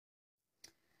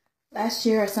Last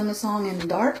year I sang a song in the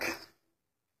dark.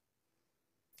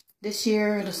 This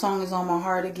year the song is on my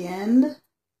heart again.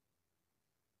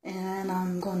 And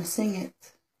I'm going to sing it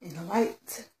in the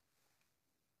light.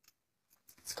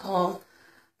 It's called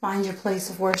Find Your Place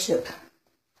of Worship.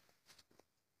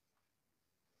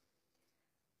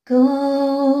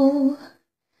 Go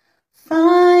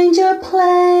find your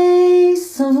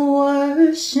place of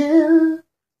worship.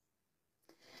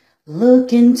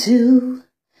 Look into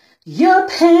your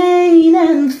pain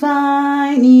and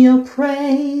find your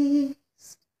praise.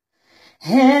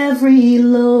 Every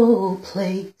low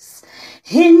place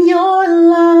in your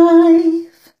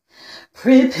life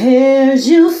prepares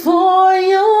you for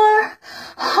your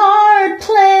hard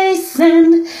place,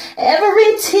 and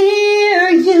every tear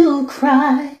you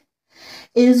cry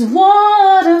is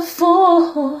water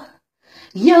for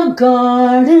your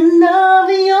garden of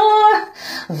your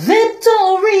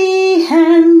victory.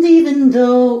 And even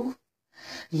though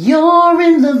you're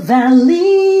in the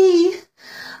valley,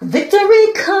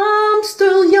 victory comes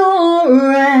through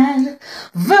your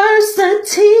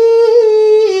adversity.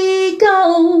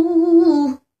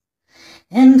 Go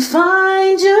and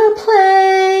find your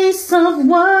place of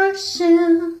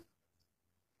worship.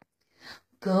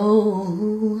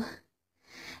 Go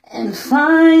and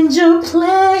find your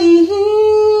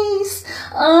place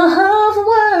of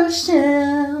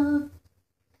worship.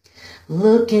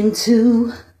 Look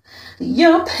into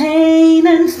your pain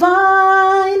and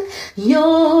find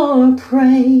your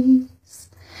praise.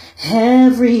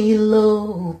 Every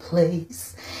low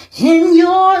place in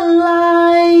your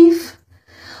life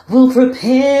will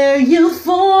prepare you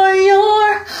for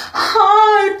your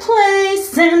hard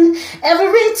place, and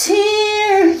every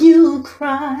tear you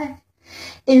cry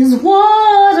is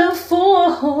water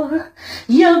for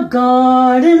your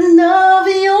garden of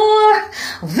your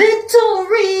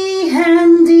victory.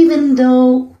 And even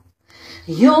though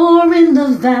you're in the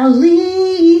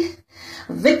valley,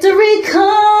 victory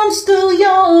comes through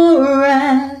your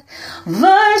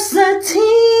adversity.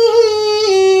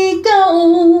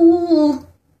 Go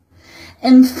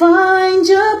and find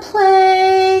your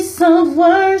place of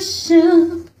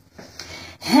worship.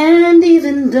 And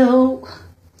even though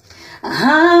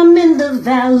I'm in the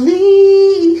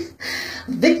valley,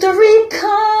 victory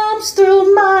comes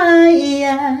through my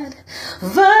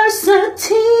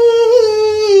adversity.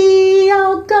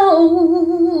 I'll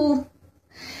go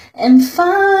and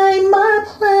find